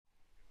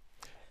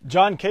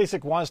John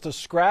Kasich wants to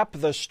scrap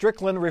the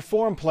Strickland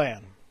reform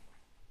plan.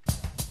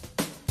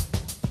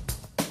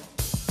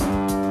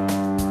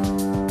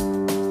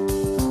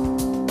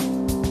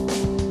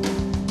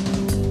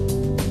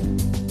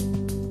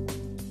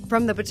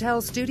 From the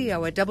Patel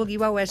studio at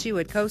WOSU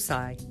at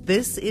COSI,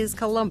 this is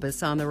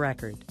Columbus on the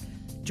Record.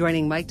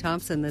 Joining Mike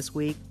Thompson this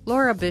week,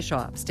 Laura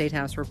Bischoff, State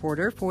House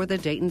reporter for the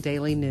Dayton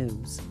Daily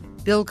News.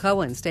 Bill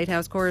Cohen, State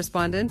House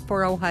correspondent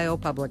for Ohio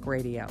Public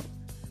Radio.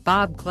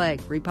 Bob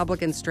Clegg,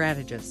 Republican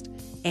strategist.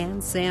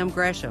 And Sam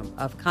Gresham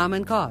of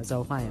Common Cause,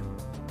 Ohio.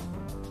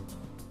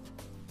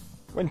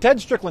 When Ted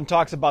Strickland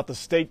talks about the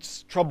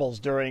state's troubles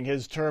during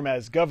his term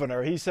as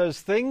governor, he says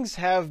things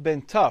have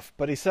been tough,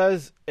 but he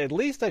says, at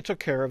least I took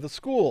care of the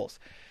schools.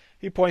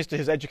 He points to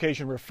his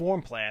education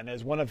reform plan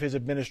as one of his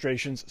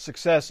administration's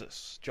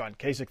successes. John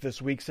Kasich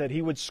this week said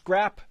he would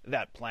scrap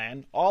that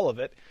plan, all of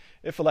it,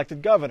 if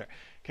elected governor.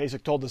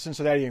 Kasich told the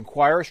Cincinnati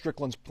Enquirer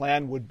Strickland's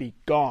plan would be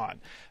gone.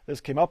 This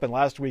came up in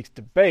last week's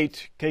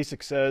debate.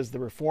 Kasich says the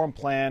reform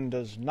plan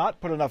does not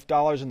put enough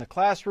dollars in the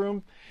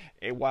classroom,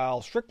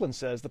 while Strickland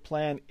says the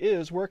plan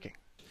is working.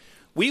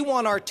 We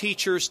want our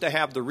teachers to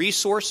have the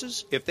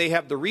resources. If they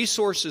have the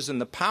resources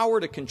and the power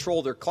to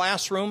control their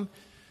classroom,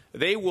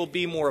 they will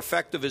be more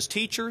effective as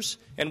teachers,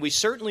 and we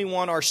certainly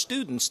want our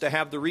students to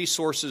have the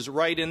resources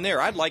right in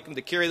there. I'd like them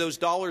to carry those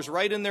dollars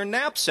right in their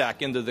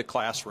knapsack into the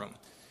classroom.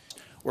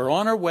 We're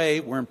on our way.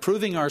 We're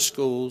improving our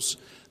schools.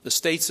 The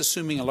state's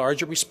assuming a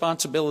larger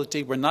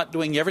responsibility. We're not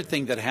doing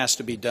everything that has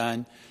to be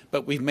done,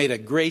 but we've made a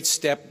great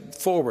step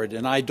forward,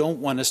 and I don't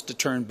want us to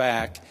turn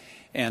back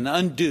and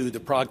undo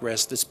the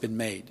progress that's been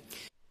made.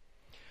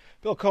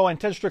 Bill Cohen,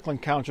 Ted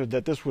Strickland countered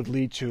that this would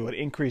lead to an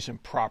increase in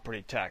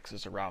property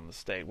taxes around the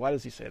state. Why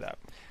does he say that?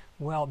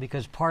 Well,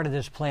 because part of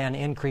this plan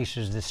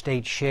increases the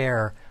state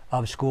share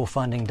of school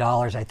funding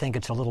dollars. I think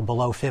it's a little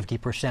below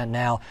 50%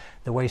 now.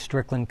 The way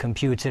Strickland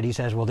computes it, he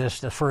says, well, the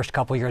first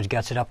couple years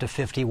gets it up to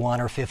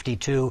 51 or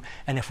 52,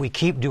 and if we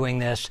keep doing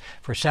this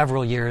for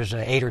several years,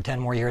 8 or 10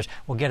 more years,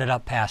 we'll get it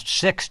up past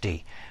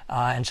 60.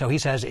 And so he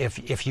says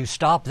if you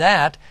stop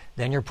that,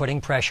 then you're putting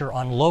pressure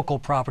on local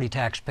property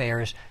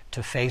taxpayers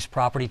to face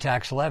property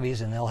tax levies,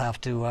 and they'll have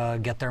to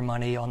get their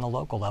money on the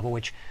local level,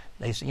 which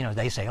they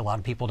say a lot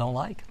of people don't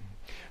like.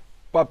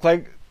 Bob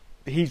Clegg,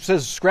 he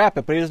says scrap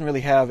it, but he doesn't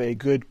really have a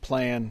good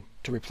plan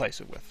to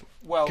replace it with.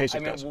 Well,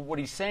 what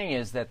he's saying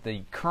is that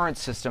the current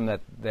system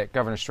that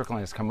Governor Strickland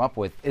has come up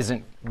with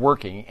isn't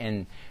working,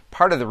 and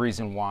part of the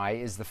reason why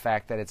is the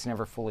fact that it's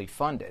never fully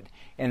funded.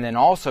 And then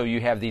also you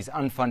have these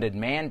unfunded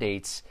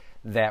mandates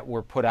that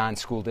were put on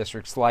school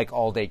districts like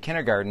all-day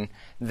kindergarten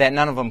that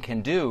none of them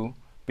can do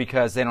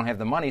because they don't have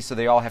the money, so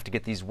they all have to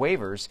get these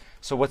waivers.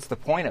 So what's the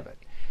point of it?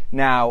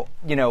 Now,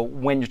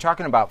 when you're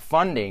talking about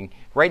funding,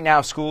 right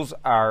now schools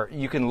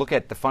you can look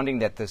at the funding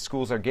that the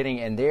schools are getting,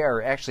 and they are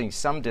actually,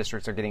 some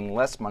districts are getting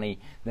less money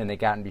than they've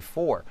gotten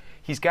before.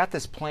 He's got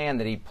this plan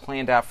that he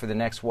planned out for the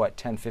next,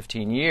 10,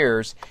 15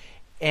 years,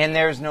 and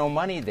there's no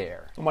money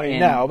there. No money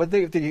now, but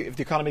if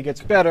the economy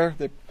gets better...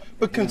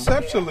 But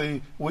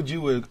conceptually, would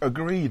you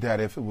agree that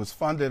if it was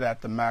funded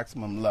at the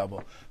maximum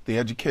level, the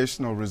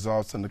educational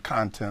results and the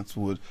contents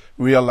would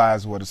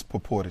realize what it's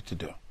purported to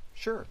do?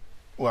 Sure.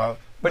 Well,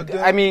 John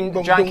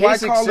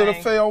Kasich's why call it a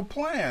failed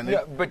plan?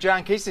 Yeah, but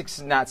John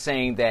Kasich's not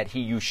saying that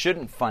you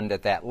shouldn't fund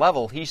at that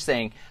level. He's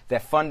saying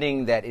that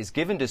funding that is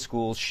given to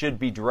schools should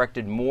be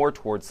directed more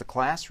towards the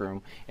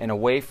classroom and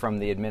away from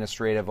the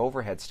administrative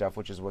overhead stuff,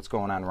 which is what's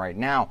going on right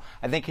now.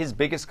 I think his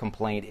biggest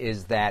complaint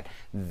is that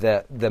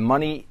the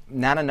money,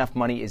 not enough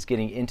money, is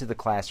getting into the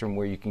classroom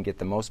where you can get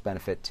the most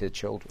benefit to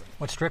children.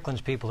 What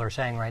Strickland's people are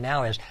saying right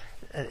now is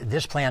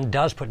this plan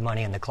does put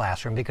money in the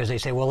classroom because they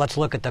say, well, let's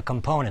look at the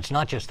components,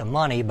 not just the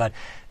money, but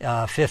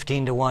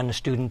 15-to-1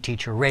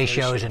 student-teacher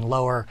ratios in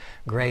lower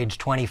grades,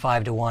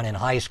 25-to-1 in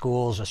high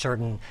schools, a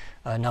certain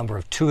number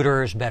of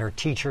tutors, better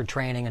teacher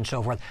training, and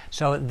so forth.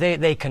 So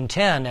they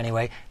contend,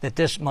 anyway, that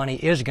this money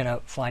is going to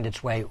find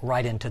its way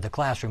right into the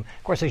classroom.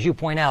 Of course, as you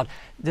point out,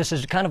 this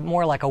is kind of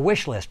more like a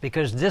wish list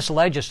because this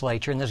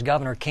legislature and this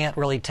governor can't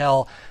really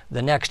tell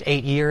the next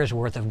 8 years'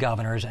 worth of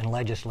governors and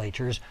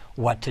legislatures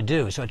what to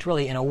do. So it's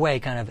really, in a way,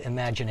 kind of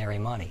imaginary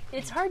money.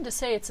 It's hard to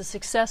say it's a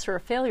success or a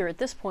failure at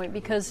this point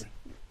because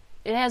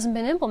it hasn't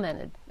been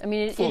implemented. I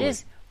mean, it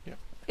is. Yeah.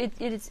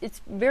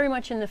 It's very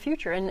much in the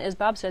future. And as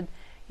Bob said,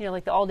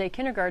 like the all-day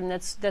kindergarten,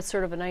 that's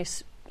sort of a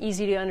nice,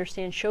 easy to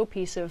understand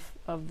showpiece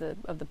of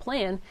the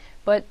plan.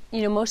 But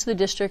most of the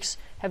districts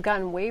have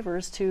gotten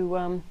waivers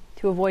to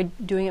avoid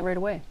doing it right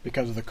away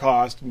because of the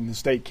cost. I mean, the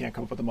state can't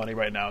come up with the money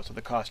right now, so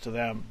the cost to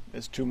them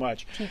is too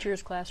much.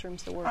 Teachers,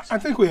 classrooms, the works. I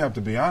think we have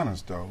to be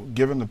honest, though,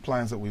 given the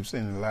plans that we've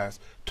seen in the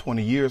last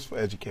 20 years for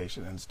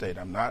education in the state.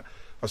 I'm not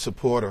a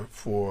supporter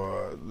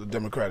for the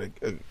Democratic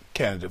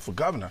candidate for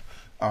governor.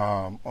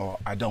 Or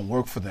I don't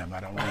work for them. I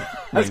don't raise the money.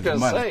 I was going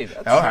to say,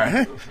 all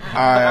right.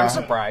 I'm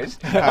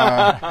surprised.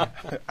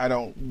 I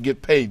don't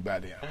get paid by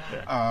them.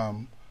 Yeah.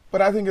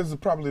 But I think it's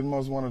probably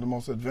one of the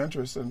most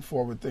adventurous and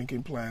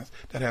forward-thinking plans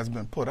that has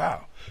been put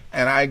out.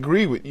 And I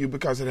agree with you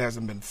because it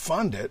hasn't been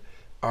funded.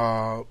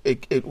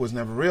 it was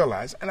never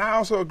realized. And I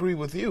also agree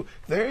with you.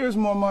 There is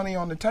more money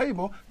on the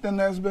table than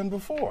there's been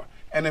before.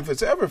 And if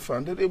it's ever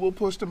funded, it will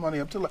push the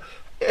money up to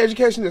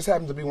education. Just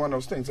happens to be one of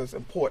those things that's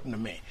important to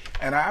me.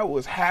 And I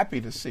was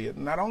happy to see it.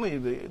 Not only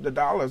the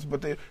dollars,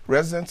 but the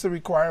residency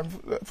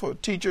requirement for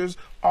teachers,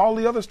 all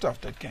the other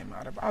stuff that came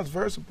out of it. I was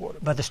very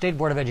supportive. But the State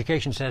Board of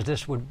Education says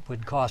this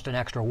would cost an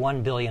extra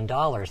 $1 billion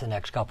the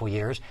next couple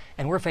years,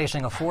 and we're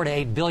facing a $4 to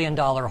 $8 billion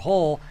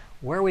hole.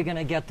 Where are we going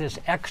to get this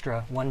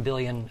extra $1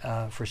 billion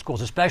for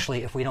schools,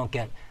 especially if we don't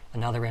get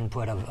another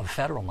input of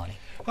federal money?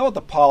 How about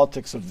the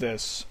politics of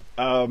this?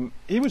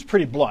 He was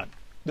pretty blunt.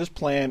 This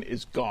plan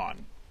is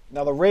gone.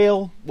 Now the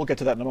rail, we'll get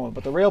to that in a moment,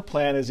 but the rail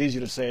plan is easy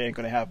to say ain't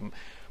going to happen.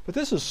 But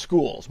this is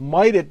schools.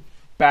 Might it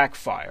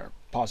backfire,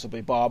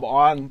 possibly, Bob,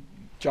 on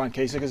John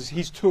Kasich, because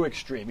he's too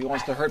extreme? He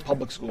wants to hurt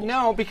public schools.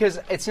 No, because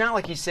it's not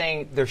like he's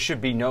saying there should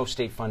be no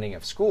state funding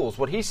of schools.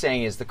 What he's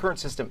saying is the current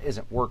system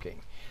isn't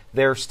working.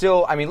 They're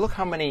still, I mean, look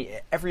how many,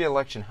 every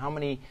election, how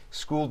many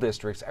school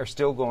districts are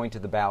still going to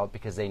the ballot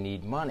because they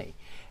need money.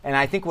 And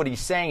I think what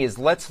he's saying is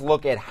let's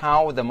look at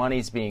how the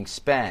money's being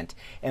spent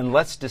and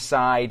let's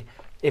decide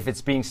if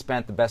it's being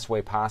spent the best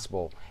way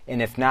possible.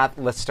 And if not,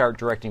 let's start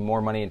directing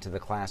more money into the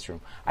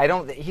classroom.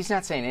 He's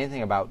not saying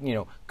anything about,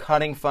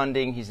 cutting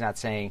funding. He's not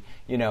saying,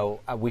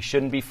 we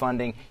shouldn't be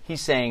funding.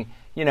 He's saying,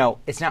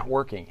 it's not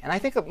working. And I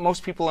think that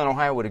most people in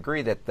Ohio would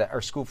agree that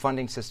our school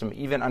funding system,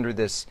 even under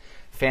this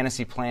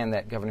fantasy plan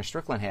that Governor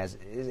Strickland has,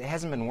 it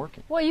hasn't been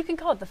working. Well, you can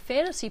call it the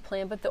fantasy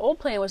plan, but the old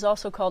plan was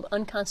also called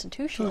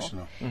unconstitutional.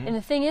 Mm-hmm. And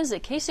the thing is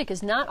that Kasich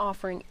is not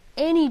offering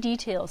any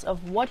details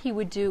of what he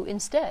would do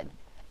instead.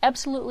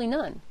 Absolutely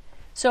none.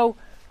 So,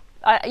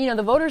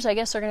 the voters, I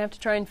guess, are going to have to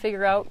try and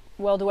figure out,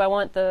 well, do I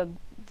want the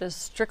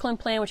Strickland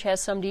plan, which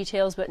has some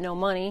details but no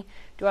money?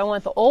 Do I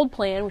want the old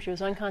plan, which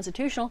was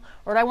unconstitutional,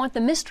 or do I want the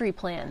mystery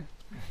plan?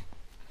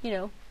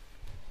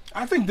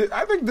 I think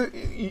that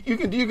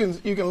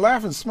you can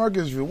laugh and smirk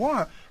as you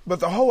want,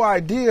 but the whole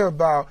idea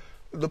about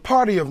the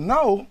party of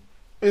no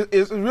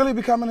is really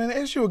becoming an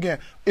issue again.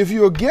 If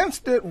you're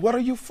against it, what are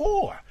you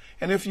for?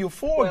 And if you're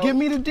for, give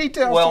me the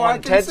details so I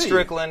can see. Well, when Ted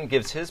Strickland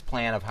gives his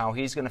plan of how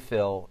he's going to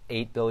fill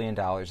 $8 billion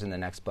in the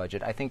next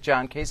budget, I think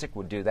John Kasich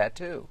would do that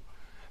too.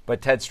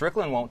 But Ted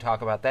Strickland won't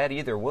talk about that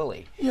either, will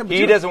he? Yeah,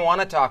 he doesn't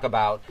want to talk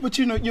about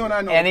you and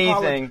I know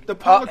anything. The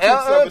politics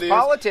of it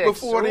politics. Is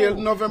before the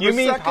November 2nd. You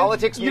mean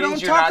politics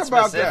means you're not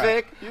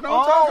specific? You don't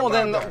talk about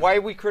then that. Why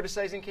are we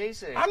criticizing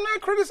Kasich? I'm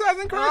not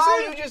criticizing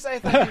Kasich. I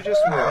thought you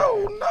just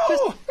were.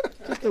 No.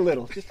 Just a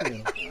little.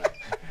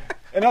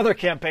 In other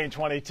campaign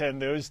 2010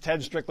 news,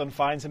 Ted Strickland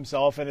finds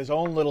himself in his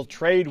own little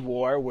trade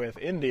war with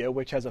India,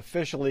 which has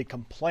officially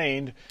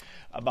complained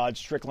about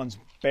Strickland's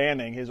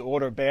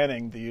order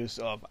banning the use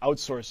of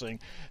outsourcing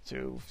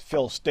to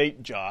fill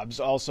state jobs.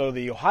 Also,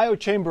 the Ohio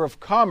Chamber of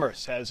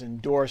Commerce has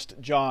endorsed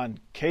John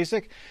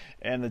Kasich,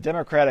 and the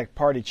Democratic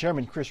Party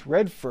chairman, Chris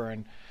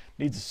Redfern,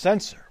 needs a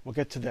censor. We'll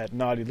get to that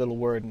naughty little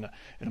word in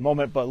a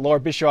moment, but Laura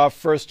Bischoff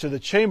first to the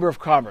Chamber of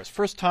Commerce.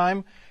 First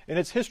time in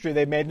its history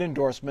they made an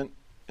endorsement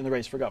in the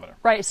race for governor.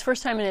 Right. It's the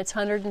first time in its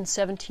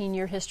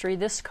 117-year history.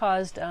 This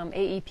caused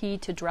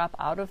AEP to drop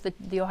out of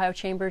the Ohio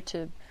Chamber,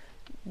 to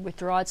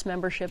withdraw its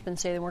membership and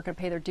say they weren't going to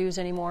pay their dues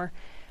anymore.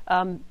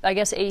 I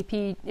guess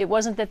AEP, it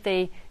wasn't that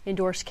they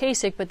endorsed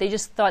Kasich, but they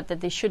just thought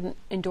that they shouldn't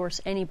endorse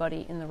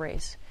anybody in the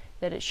race,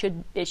 that it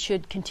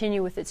should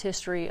continue with its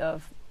history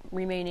of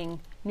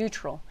remaining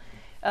neutral.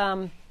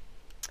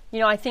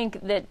 I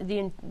think that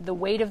the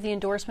weight of the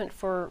endorsement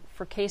for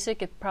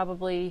Kasich, it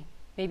probably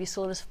maybe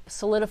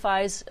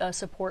solidifies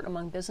support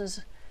among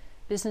business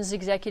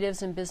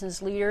executives and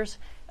business leaders.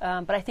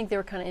 But I think they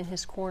were kind of in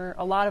his corner.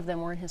 A lot of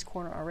them were in his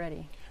corner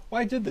already.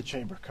 Why did the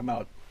chamber come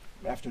out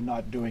after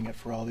not doing it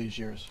for all these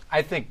years?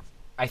 I think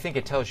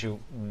it tells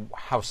you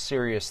how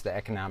serious the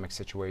economic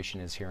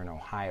situation is here in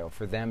Ohio.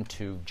 For them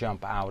to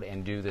jump out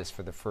and do this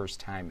for the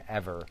first time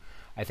ever,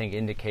 I think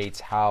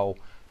indicates how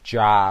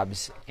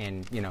jobs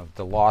and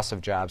the loss of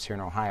jobs here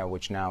in Ohio,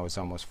 which now is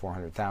almost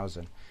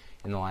 400,000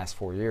 in the last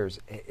 4 years,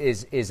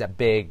 is a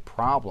big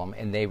problem,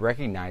 and they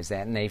recognize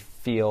that and they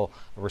feel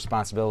a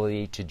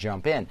responsibility to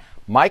jump in.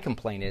 My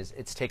complaint is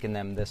it's taken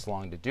them this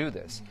long to do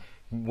this.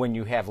 Mm-hmm. When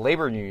you have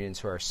labor unions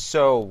who are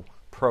so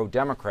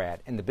pro-Democrat,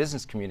 and the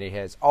business community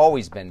has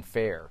always been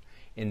fair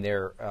in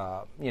their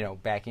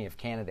backing of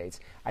candidates,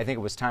 I think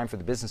it was time for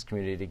the business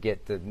community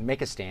to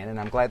make a stand, and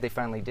I'm glad they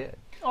finally did.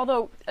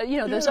 Although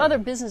there's other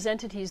business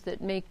entities that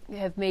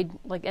have made,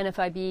 like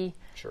NFIB.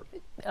 Sure.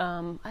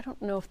 I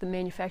don't know if the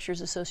Manufacturers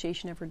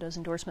Association ever does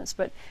endorsements,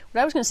 but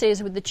what I was going to say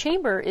is with the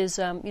chamber is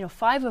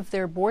 5 of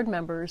their board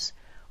members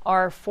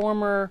are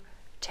former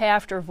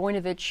Taft or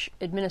Voinovich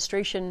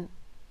administration,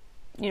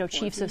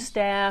 chiefs of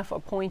staff,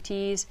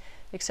 appointees,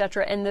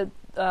 etc. And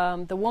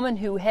the woman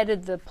who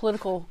headed the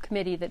political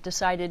committee that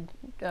decided,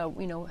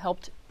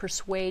 helped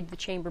persuade the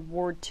chamber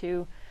board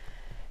to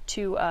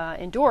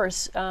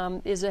endorse,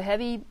 is a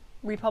heavy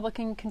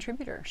Republican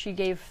contributor. She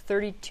gave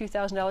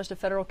 $32,000 to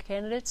federal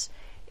candidates,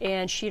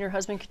 And she and her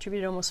husband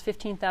contributed almost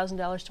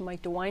 $15,000 to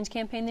Mike DeWine's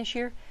campaign this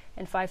year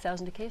and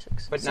 $5,000 to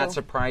Kasich's. But not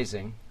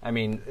surprising. I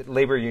mean,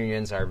 labor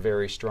unions are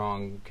very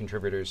strong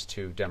contributors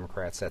to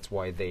Democrats. That's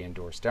why they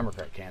endorse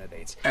Democrat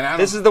candidates. And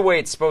this is the way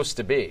it's supposed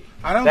to be.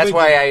 That's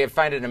why I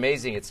find it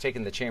amazing it's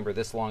taken the chamber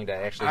this long to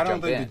actually jump in. I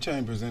don't think the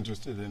chamber's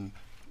interested in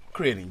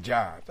creating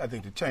jobs. I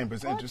think the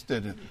chamber's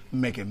interested in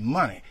making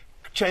money.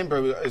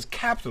 Chamber is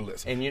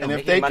capitalist, and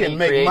if they can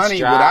make money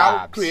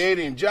without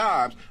creating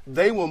jobs,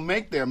 they will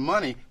make their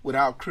money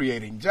without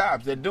creating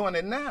jobs. They're doing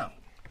it now.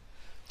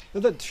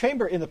 The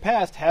chamber in the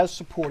past has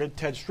supported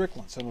Ted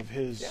Strickland, some of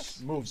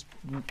his moves,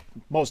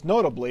 most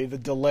notably the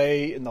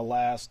delay in the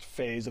last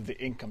phase of the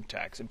income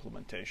tax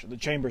implementation. The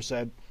chamber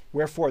said,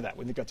 we're for that.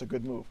 We think that's a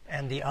good move.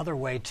 And the other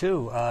way,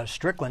 too,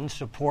 Strickland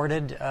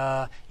supported,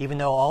 even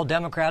though all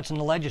Democrats in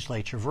the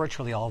legislature,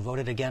 virtually all,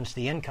 voted against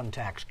the income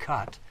tax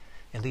cut,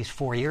 at least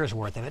 4 years'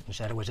 worth of it, and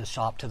said it was a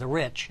sop to the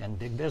rich and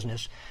big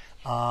business.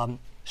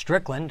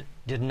 Strickland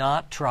did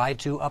not try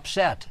to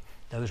upset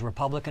those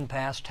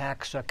Republican-passed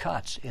tax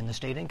cuts in the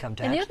state income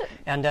tax.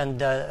 And then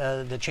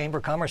the Chamber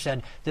of Commerce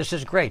said, this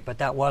is great, but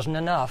that wasn't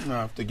enough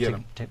to get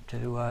them.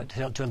 To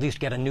at least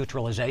get a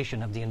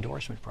neutralization of the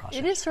endorsement process.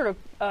 It is sort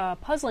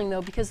of puzzling,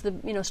 though, because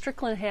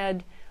Strickland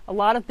had a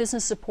lot of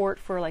business support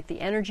for, like,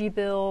 the energy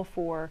bill,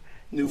 for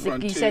New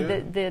Frontier. You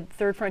said the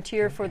Third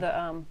Frontier for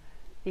the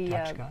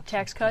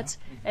tax cuts,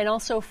 and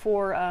also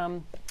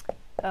for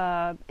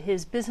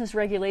his business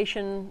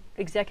regulation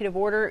executive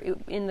order.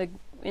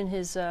 In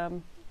his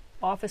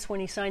office when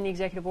he signed the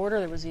executive order,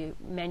 there was the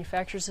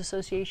Manufacturers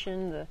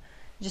Association,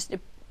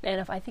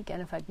 I think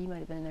NFIB might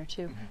have been in there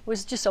too. It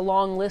was just a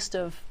long list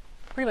of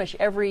pretty much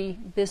every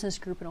business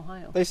group in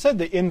Ohio. They said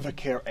the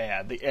Invacare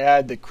ad, the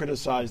ad that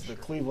criticized the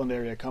Cleveland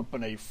area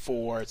company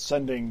for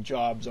sending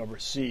jobs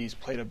overseas,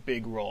 played a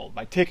big role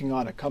by taking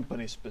on a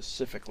company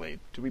specifically.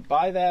 Do we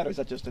buy that, or is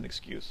that just an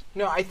excuse?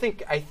 No, I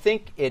think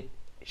it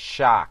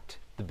shocked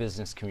the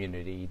business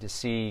community to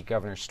see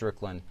Governor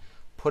Strickland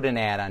put an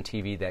ad on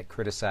TV that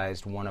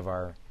criticized one of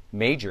our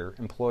major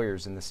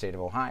employers in the state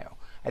of Ohio.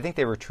 I think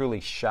they were truly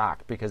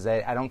shocked because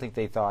I don't think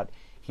they thought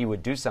he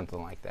would do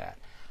something like that.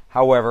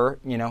 However,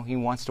 he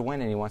wants to win,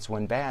 and he wants to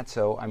win bad,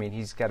 so,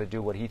 he's got to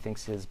do what he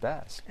thinks is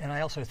best. And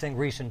I also think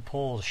recent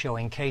polls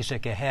showing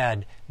Kasich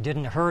ahead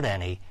didn't hurt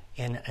any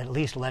in at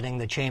least letting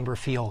the chamber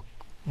feel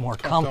more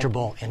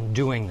comfortable in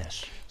doing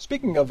this.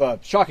 Speaking of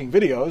shocking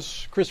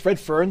videos, Chris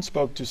Redfern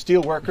spoke to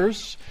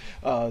steelworkers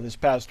this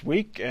past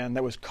week, and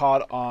that was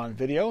caught on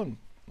video, and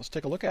let's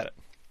take a look at it.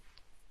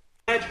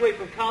 Graduate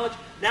from college,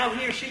 now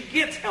he or she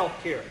gets health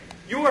care,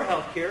 your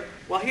health care,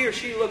 while he or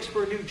she looks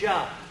for a new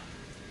job.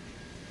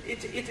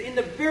 It's in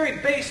the very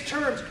base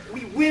terms,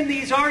 we win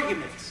these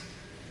arguments.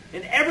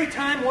 And every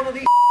time one of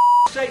these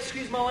say,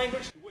 excuse my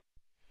language.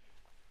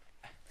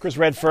 Chris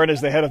Redfern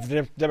is the head of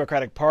the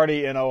Democratic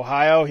Party in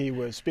Ohio. He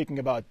was speaking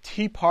about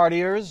Tea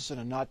Partiers in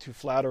a not too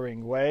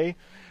flattering way.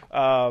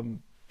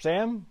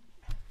 Sam,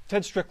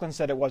 Ted Strickland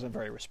said it wasn't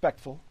very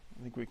respectful.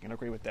 I think we can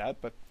agree with that.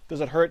 But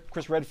does it hurt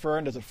Chris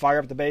Redfern? Does it fire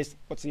up the base?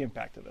 What's the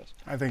impact of this?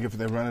 I think if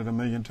they run it a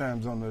million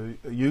times on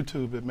the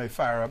YouTube, it may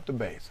fire up the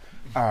base.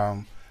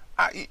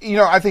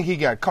 I think he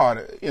got caught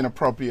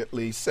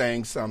inappropriately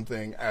saying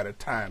something at a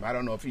time. I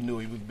don't know if he knew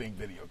he was being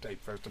videotaped,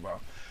 first of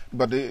all.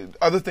 But the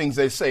other things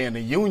they say in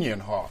the Union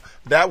Hall,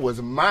 that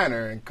was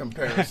minor in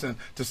comparison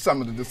to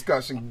some of the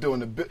discussion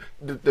during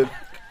the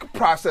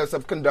process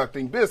of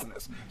conducting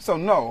business. So,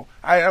 no,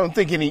 I don't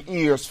think any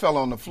ears fell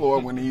on the floor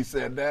when he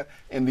said that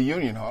in the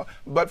Union Hall.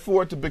 But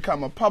for it to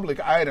become a public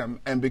item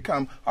and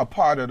become a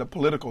part of the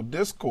political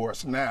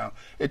discourse now,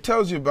 it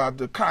tells you about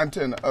the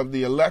content of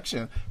the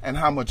election and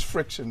how much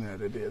friction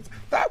that it is.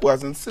 That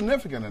wasn't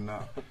significant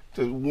enough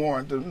to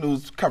warrant the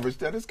news coverage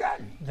that it's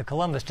gotten. The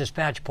Columbus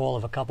Dispatch poll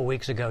of a couple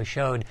weeks ago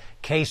showed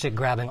Kasich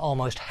grabbing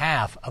almost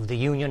half of the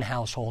union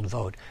household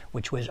vote,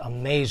 which was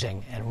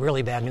amazing and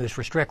really bad news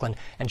for Strickland,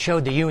 and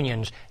showed the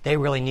unions they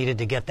really needed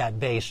to get that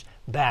base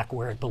back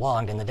where it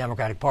belonged in the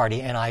Democratic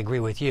Party. And I agree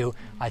with you.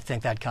 I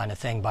think that kind of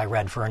thing by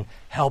Redfern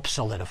helps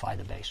solidify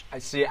the base.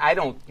 I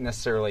don't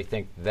necessarily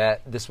think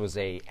that this was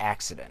a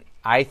accident.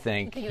 I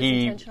think it was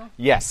intentional?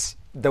 Yes.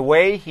 The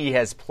way he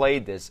has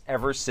played this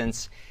ever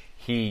since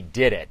he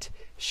did it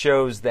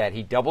shows that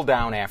he doubled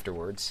down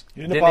afterwards.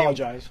 Didn't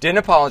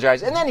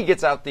apologize. And then he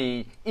gets out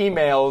the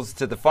emails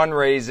to the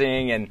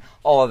fundraising and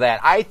all of that.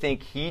 I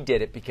think he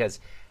did it because,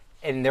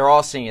 and they're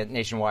all seeing it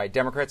nationwide,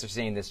 Democrats are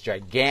seeing this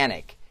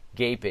gigantic,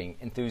 gaping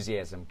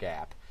enthusiasm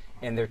gap.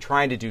 And they're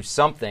trying to do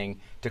something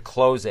to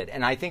close it.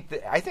 And I think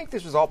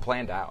this was all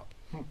planned out.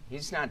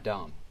 He's not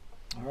dumb.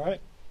 All right.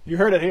 You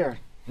heard it here.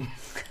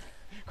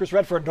 Chris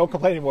Redfern, don't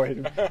complain anymore.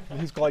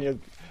 He's calling you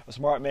a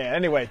smart man.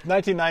 Anyway,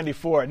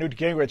 1994, Newt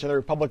Gingrich and the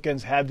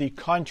Republicans had the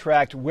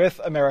contract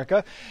with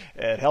America.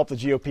 It helped the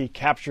GOP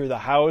capture the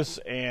House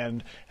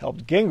and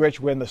helped Gingrich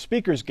win the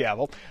Speaker's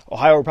gavel.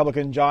 Ohio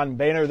Republican John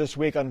Boehner this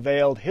week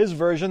unveiled his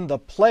version, the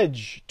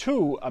Pledge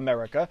to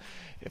America.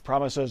 It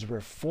promises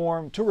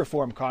to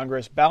reform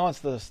Congress, balance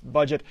the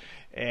budget,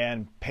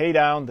 and pay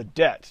down the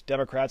debt.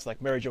 Democrats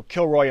like Mary Jo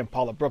Kilroy and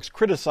Paula Brooks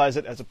criticize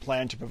it as a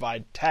plan to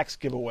provide tax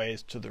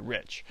giveaways to the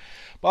rich.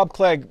 Bob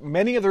Clegg,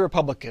 many of the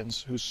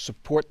Republicans who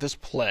support this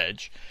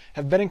pledge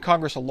have been in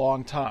Congress a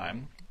long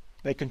time.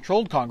 They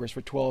controlled Congress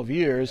for 12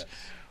 years. Yes.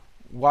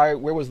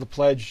 Where was the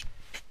pledge?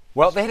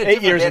 Well, they had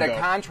a ago.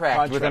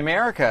 contract with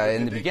America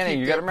in the beginning.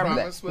 You got to remember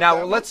that.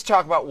 Now, let's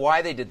talk about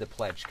why they did the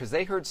pledge, because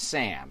they heard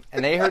Sam,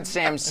 and they heard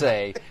Sam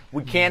say,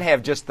 we can't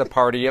have just the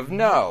party of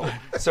no.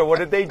 So what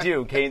did they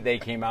do? They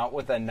came out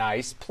with a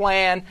nice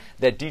plan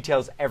that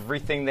details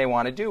everything they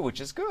want to do, which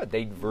is good.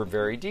 They were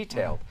very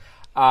detailed.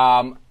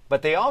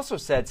 But they also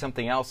said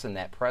something else in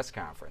that press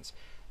conference.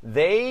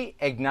 They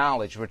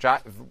acknowledged, which I,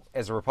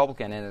 as a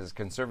Republican and as a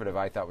conservative,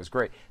 I thought was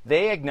great.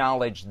 They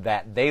acknowledged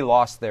that they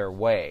lost their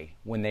way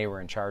when they were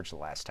in charge the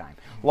last time.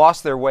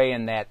 Lost their way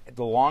in that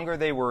the longer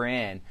they were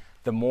in,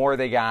 the more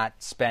they got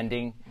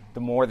spending, the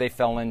more they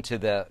fell into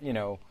the,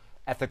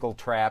 ethical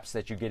traps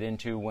that you get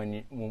into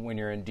when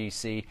you're in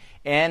D.C.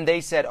 And they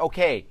said,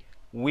 okay,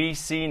 we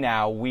see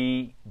now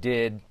we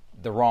did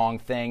the wrong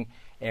thing,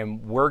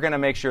 and we're going to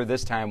make sure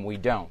this time we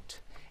don't.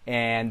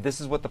 And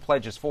this is what the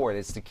pledge is for,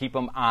 is to keep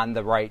them on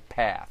the right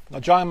path. Now,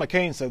 John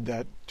McCain said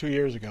that 2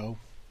 years ago.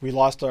 We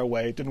lost our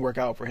way. It didn't work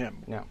out for him.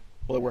 No.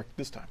 Well, it worked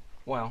this time.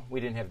 Well, we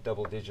didn't have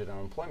double-digit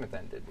unemployment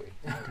then, did we?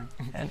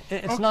 And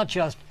it's not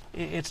just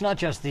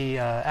the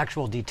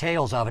actual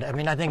details of it. I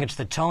mean, I think it's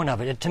the tone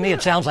of it. To me,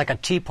 it sounds like a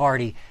Tea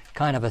Party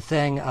kind of a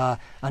thing. An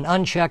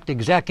unchecked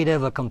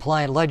executive, a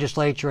compliant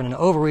legislature, and an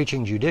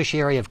overreaching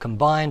judiciary have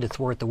combined to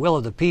thwart the will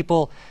of the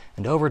people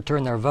and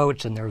overturn their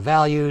votes and their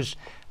values.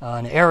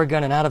 An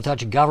arrogant and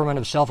out-of-touch government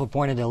of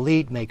self-appointed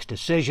elite makes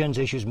decisions,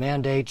 issues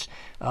mandates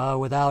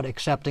without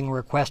accepting or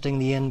requesting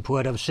the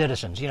input of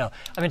citizens.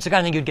 It's the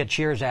kind of thing you'd get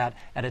cheers at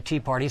a Tea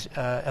Party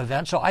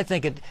event. So I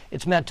think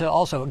it's meant to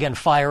also, again,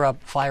 fire up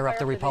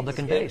the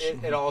Republican base.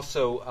 It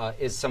also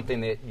is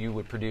something that you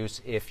would produce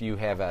if you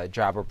have a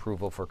job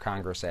approval for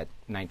Congress at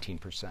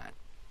 19%.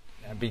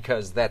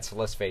 Because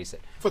let's face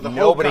it, for the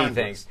whole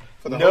Congress.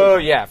 For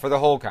the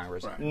whole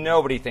Congress. Right.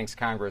 Nobody thinks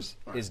Congress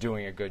is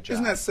doing a good job.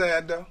 Isn't that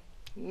sad, though?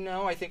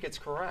 No, I think it's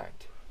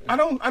correct. I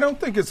don't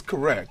think it's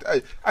correct.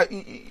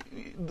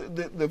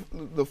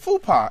 The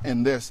faux pas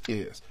in this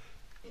is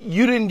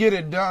you didn't get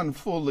it done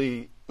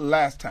fully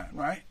last time,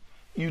 right?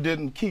 You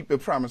didn't keep your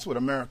promise with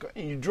America,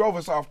 and you drove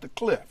us off the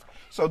cliff.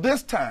 So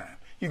this time,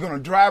 you're going to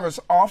drive us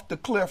off the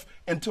cliff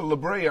into La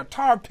Brea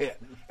tar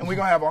pit, and we're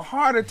going to have a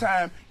harder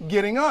time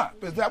getting up.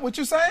 Is that what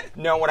you're saying?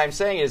 No, what I'm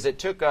saying is it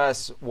took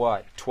us,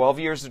 12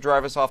 years to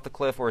drive us off the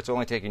cliff, or it's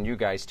only taken you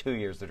guys 2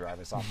 years to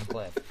drive us off the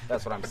cliff?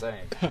 That's what I'm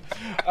saying.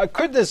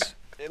 Could this,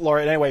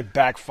 Laura, in any way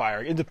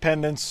backfire?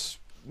 Independents,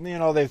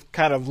 they're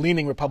kind of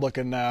leaning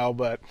Republican now,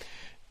 but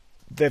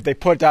they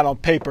put it down on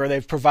paper.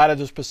 They've provided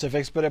the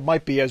specifics, but it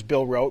might be, as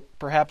Bill wrote,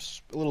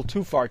 perhaps a little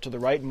too far to the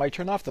right and might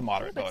turn off the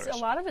moderate voters. A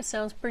lot of it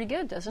sounds pretty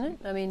good, doesn't it?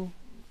 I mean,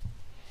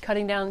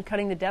 cutting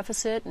the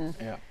deficit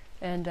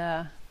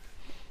and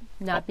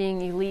not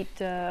being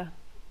elite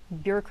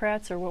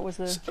bureaucrats, or what was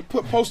the...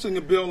 Posting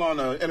a bill on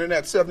the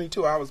internet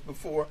 72 hours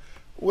before.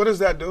 What does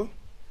that do?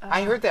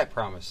 I heard that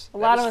promise. A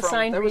lot of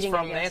assigned reading.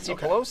 That was from Nancy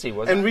Pelosi,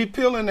 wasn't it? And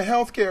repealing the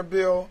health care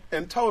bill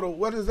in total,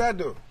 what does that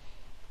do?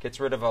 Gets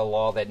rid of a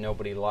law that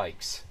nobody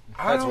likes.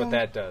 That's what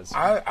that does.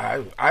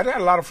 I had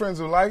a lot of friends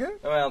who like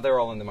it. Well, they're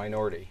all in the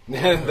minority.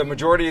 The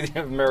majority of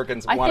the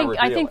Americans want to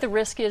repeal I think the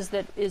risk is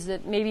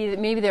that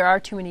maybe there are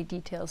too many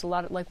details. A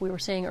lot, like we were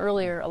saying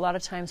earlier, a lot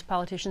of times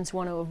politicians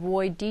want to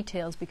avoid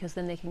details because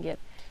then they can get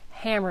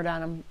hammered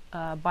on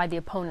them by the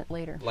opponent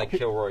later. Like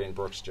Kilroy and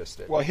Brooks just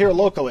did. Well, here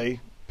locally,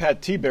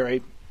 Pat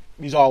Tiberi,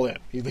 he's all in.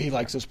 He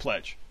likes his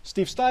pledge.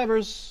 Steve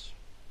Stivers,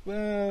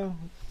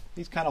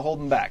 he's kind of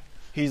holding back.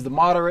 He's the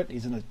moderate.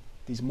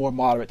 He's more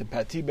moderate than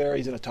Pat Tiberi.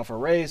 He's in a tougher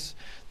race.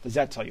 Does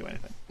that tell you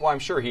anything? Well, I'm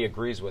sure he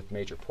agrees with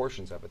major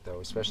portions of it, though,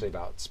 especially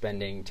about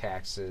spending,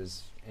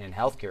 taxes, and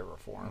health care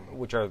reform,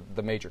 which are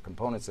the major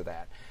components of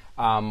that.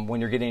 When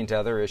you're getting into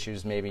other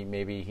issues,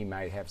 maybe he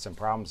might have some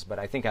problems. But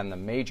I think on the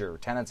major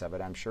tenets of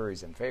it, I'm sure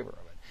he's in favor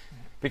of it.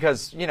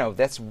 Because,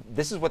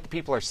 this is what the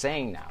people are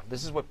saying now.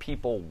 This is what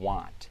people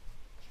want.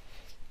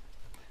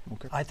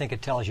 Okay. I think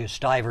it tells you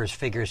Stivers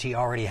figures he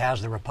already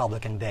has the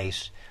Republican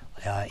base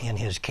in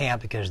his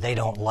camp because they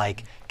don't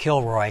like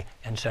Kilroy,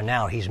 and so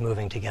now he's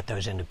moving to get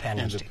those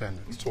independents.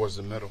 Towards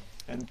the middle.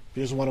 And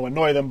he doesn't want to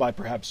annoy them by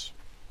perhaps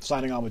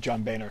signing on with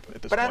John Boehner at this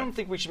point. But I don't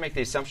think we should make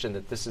the assumption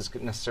that this is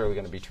necessarily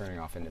going to be turning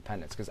off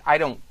independents, because I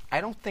don't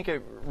think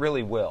it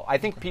really will. I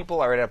think people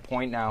are at a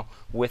point now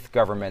with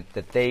government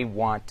that they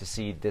want to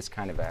see this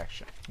kind of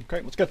action.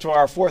 Okay, let's get to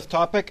our fourth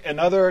topic.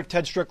 Another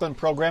Ted Strickland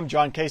program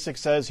John Kasich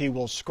says he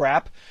will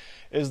scrap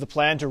is the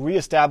plan to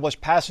reestablish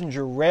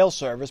passenger rail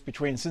service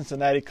between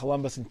Cincinnati,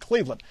 Columbus, and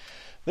Cleveland.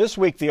 This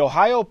week, the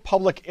Ohio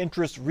Public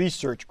Interest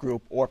Research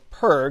Group, or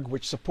PIRG,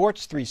 which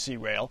supports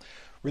 3C Rail,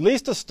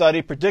 released a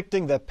study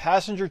predicting that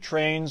passenger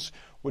trains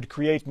would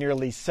create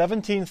nearly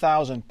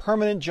 17,000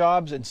 permanent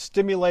jobs and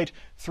stimulate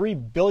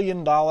 $3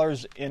 billion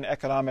in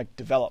economic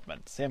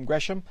development. Sam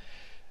Gresham,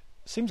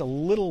 seems a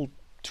little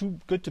too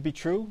good to be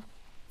true?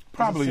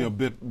 Probably a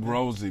bit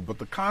rosy, but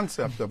the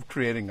concept of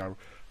creating a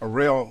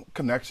rail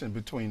connection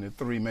between the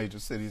three major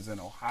cities in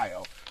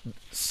Ohio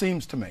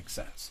seems to make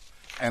sense.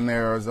 And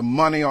there is the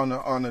money on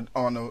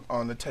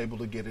the table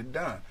to get it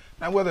done.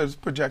 Now, whether it's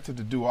projected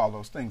to do all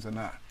those things or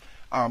not,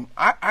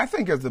 I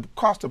think as the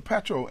cost of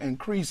petrol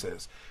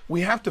increases,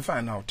 we have to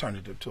find an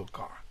alternative to a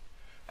car.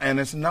 And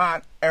it's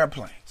not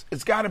airplanes.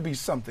 It's got to be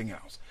something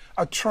else.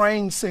 A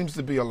train seems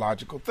to be a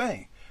logical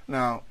thing.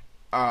 Now,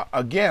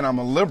 again, I'm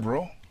a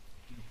liberal,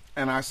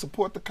 and I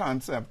support the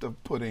concept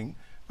of putting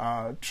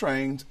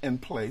trains in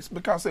place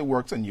because it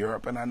works in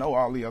Europe, and I know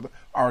all the other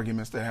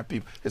arguments that have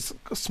people. It's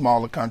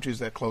smaller countries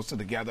that are closer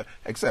together,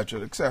 et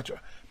cetera, et cetera.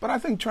 But I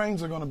think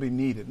trains are going to be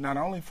needed, not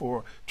only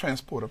for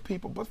transport of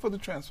people, but for the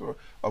transfer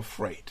of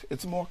freight.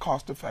 It's more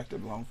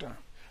cost-effective long-term.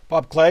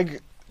 Bob Clegg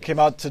came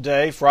out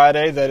today,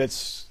 Friday, that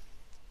it's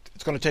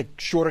going to take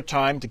shorter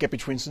time to get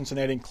between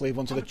Cincinnati and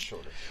Cleveland. So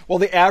shorter? Well,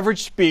 the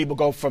average speed will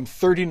go from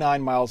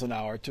 39 miles an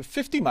hour to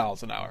 50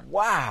 miles an hour.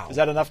 Wow. Is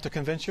that enough to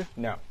convince you?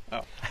 No.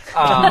 Oh.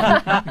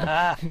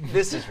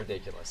 This is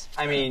ridiculous.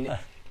 I mean,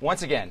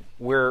 once again,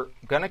 we're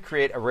going to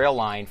create a rail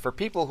line for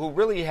people who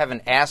really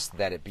haven't asked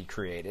that it be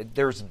created.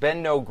 There's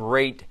been no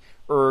great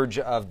urge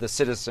of the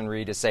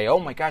citizenry to say, oh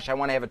my gosh, I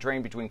want to have a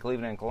train between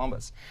Cleveland and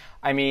Columbus.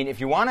 I mean, if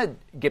you want to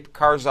get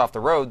cars off the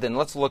road, then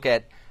let's look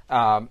at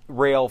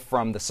rail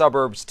from the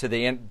suburbs to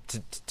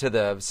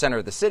the center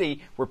of the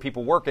city where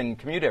people work and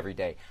commute every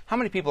day. How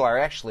many people are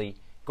actually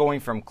going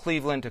from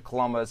Cleveland to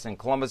Columbus and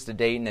Columbus to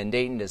Dayton and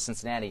Dayton to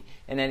Cincinnati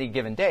in any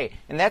given day?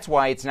 And that's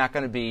why it's not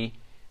going to be.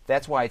 You're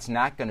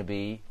not going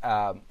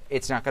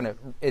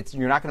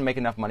to make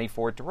enough money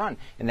for it to run,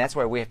 and that's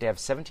why we have to have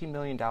 $17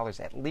 million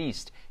at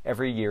least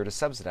every year to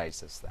subsidize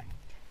this thing.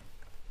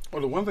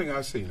 Well, the one thing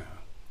I see now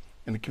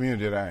in the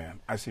community that I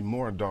am, I see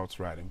more adults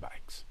riding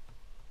bikes.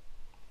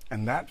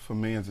 And that, for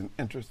me, is an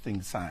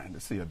interesting sign to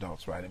see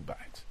adults riding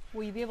bikes.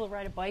 Will you be able to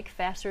ride a bike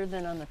faster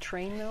than on the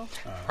train, though?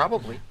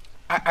 Probably.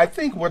 I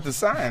think what the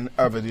sign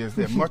of it is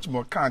they're much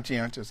more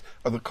conscientious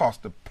of the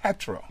cost of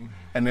petrol,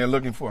 and they're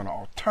looking for an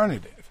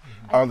alternative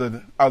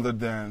other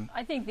than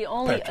I think the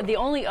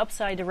only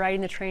upside to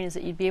riding the train is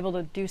that you'd be able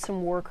to do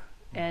some work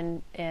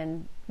and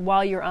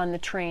while you're on the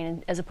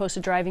train, as opposed to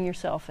driving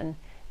yourself and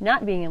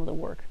not being able to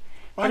work.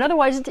 But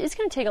otherwise, it's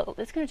going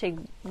to take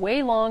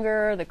way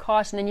longer, the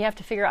cost, and then you have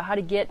to figure out how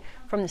to get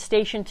from the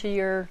station to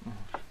your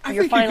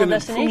final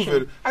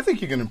destination. I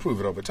think you can improve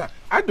it over time.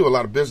 I do a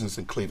lot of business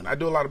in Cleveland. I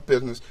do a lot of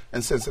business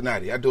in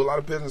Cincinnati. I do a lot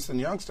of business in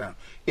Youngstown.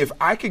 If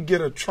I could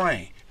get a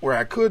train where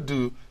I could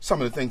do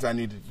some of the things I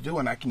needed to do,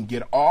 and I can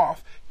get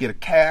off, get a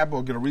cab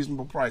or get a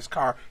reasonable price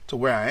car to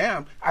where I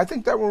am, I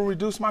think that will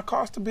reduce my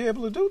cost to be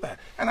able to do that.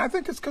 And I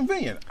think it's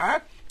convenient.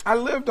 I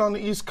lived on the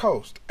East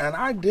Coast, and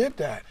I did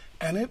that,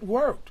 and it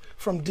worked.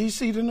 From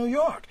D.C. to New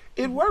York,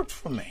 it worked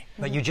for me.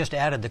 But you just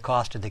added the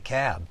cost of the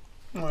cab.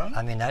 Well,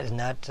 I mean, isn't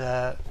that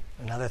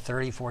another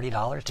 $30,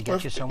 $40 to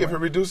get you somewhere? If it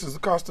reduces the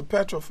cost of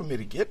petrol for me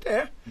to get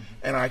there,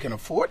 and I can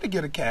afford to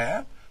get a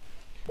cab,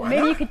 why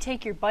maybe not? you could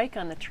take your bike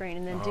on the train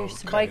and then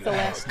bike the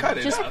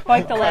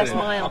last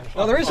mile.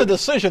 Well, there is a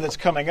decision that's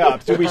coming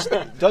up.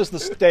 Does the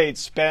state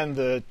spend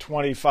the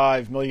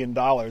 $25 million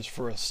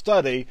for a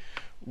study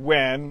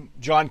when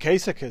John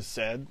Kasich has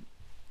said,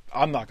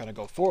 I'm not going to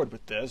go forward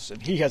with this,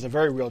 and he has a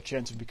very real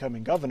chance of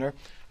becoming governor?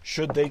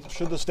 Should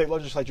the state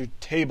legislature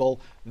table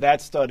that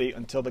study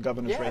until the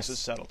governor's race is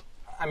settled?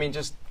 I mean,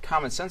 just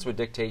common sense would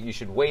dictate you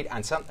should wait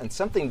on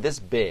something this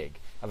big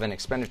of an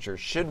expenditure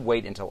should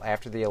wait until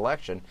after the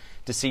election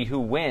to see who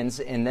wins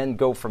and then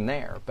go from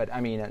there. But I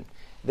mean,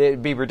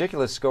 it'd be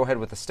ridiculous to go ahead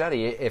with the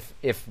study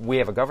if we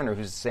have a governor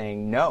who's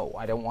saying no,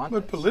 I don't want.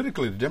 But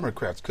politically, the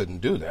Democrats couldn't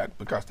do that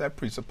because that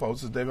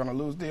presupposes they're going to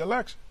lose the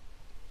election.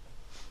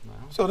 Well,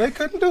 so they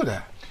couldn't do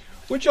that.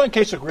 Would John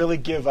Kasich really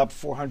give up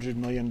 $400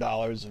 million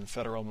in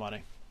federal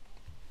money?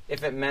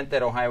 If it meant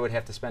that Ohio would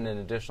have to spend an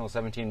additional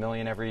 $17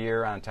 million every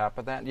year on top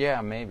of that, yeah,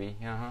 maybe.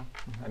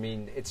 I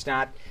mean, it's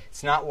not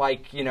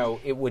like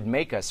it would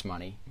make us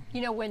money.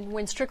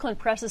 When Strickland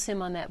presses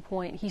him on that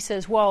point, he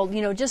says, "Well,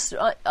 just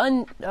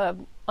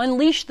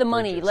unleash the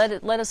money. Let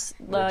us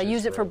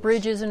use it for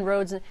bridges and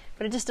roads."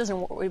 But it just doesn't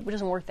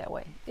work that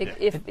way.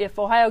 If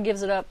Ohio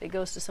gives it up, it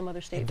goes to some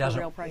other state for a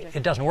rail project.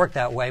 It doesn't work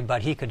that way.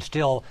 But he could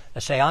still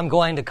say, "I'm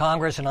going to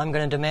Congress and I'm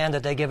going to demand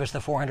that they give us the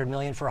 $400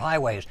 million for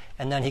highways,"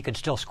 and then he could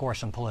still score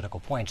some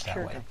political points that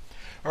way.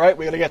 All right,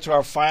 we're going to get to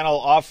our final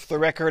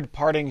off-the-record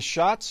parting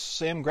shots.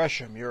 Sam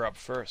Gresham, you're up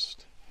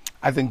first.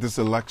 I think this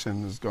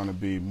election is going to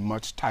be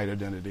much tighter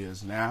than it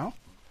is now.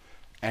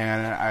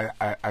 And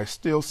I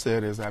still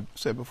said, as I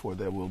said before,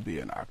 there will be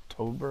an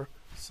October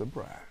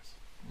surprise.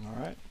 All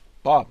right.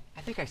 Bob.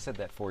 I think I said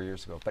that 4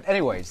 years ago. But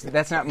anyways,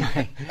 that's not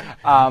my...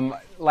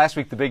 last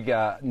week, the big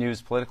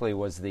news politically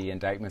was the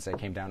indictments that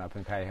came down up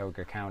in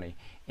Cuyahoga County.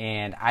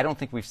 And I don't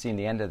think we've seen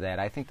the end of that.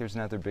 I think there's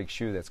another big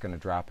shoe that's going to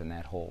drop in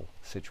that whole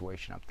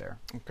situation up there.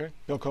 Okay.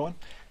 Bill Cohen?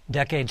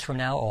 Decades from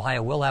now,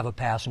 Ohio will have a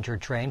passenger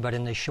train, but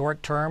in the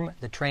short term,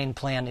 the train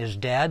plan is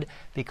dead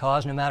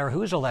because no matter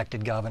who's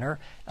elected governor,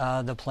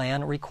 the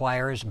plan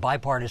requires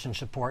bipartisan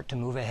support to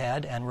move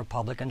ahead, and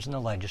Republicans in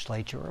the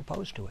legislature are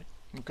opposed to it.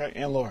 Okay.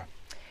 And Laura?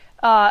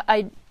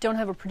 I don't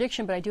have a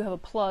prediction, but I do have a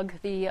plug.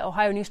 The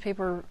Ohio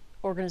Newspaper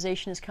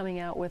Organization is coming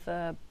out with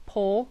a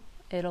poll.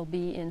 It'll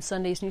be in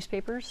Sunday's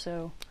newspapers,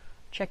 so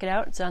check it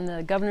out. It's on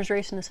the governor's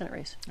race and the Senate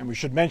race. And we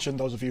should mention,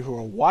 those of you who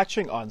are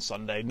watching on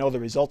Sunday know the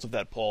results of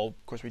that poll.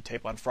 Of course, we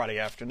tape on Friday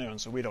afternoon,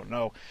 so we don't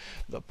know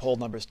the poll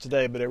numbers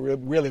today, but it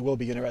really will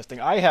be interesting.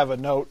 I have a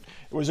note.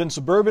 It was in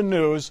Suburban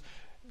News.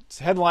 Its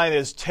headline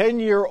is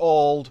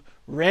 10-year-old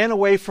ran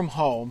away from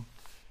home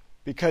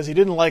because he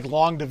didn't like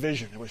long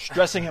division. It was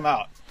stressing him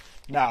out.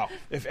 Now,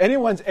 if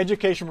anyone's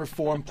education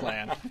reform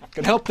plan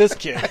can help this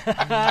kid,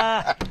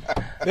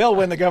 they'll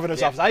win the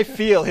governor's office. I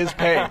feel his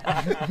pain.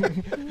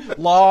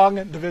 Long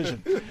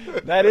division.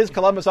 That is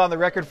Columbus on the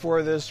Record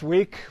for this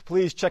week.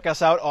 Please check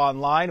us out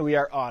online. We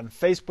are on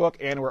Facebook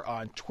and we're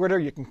on Twitter.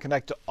 You can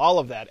connect to all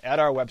of that at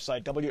our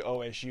website,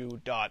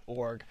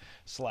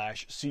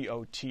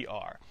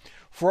 wosu.org/COTR.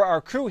 For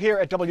our crew here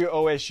at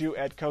WOSU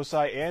at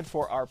COSI and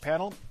for our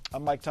panel,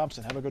 I'm Mike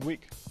Thompson. Have a good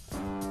week.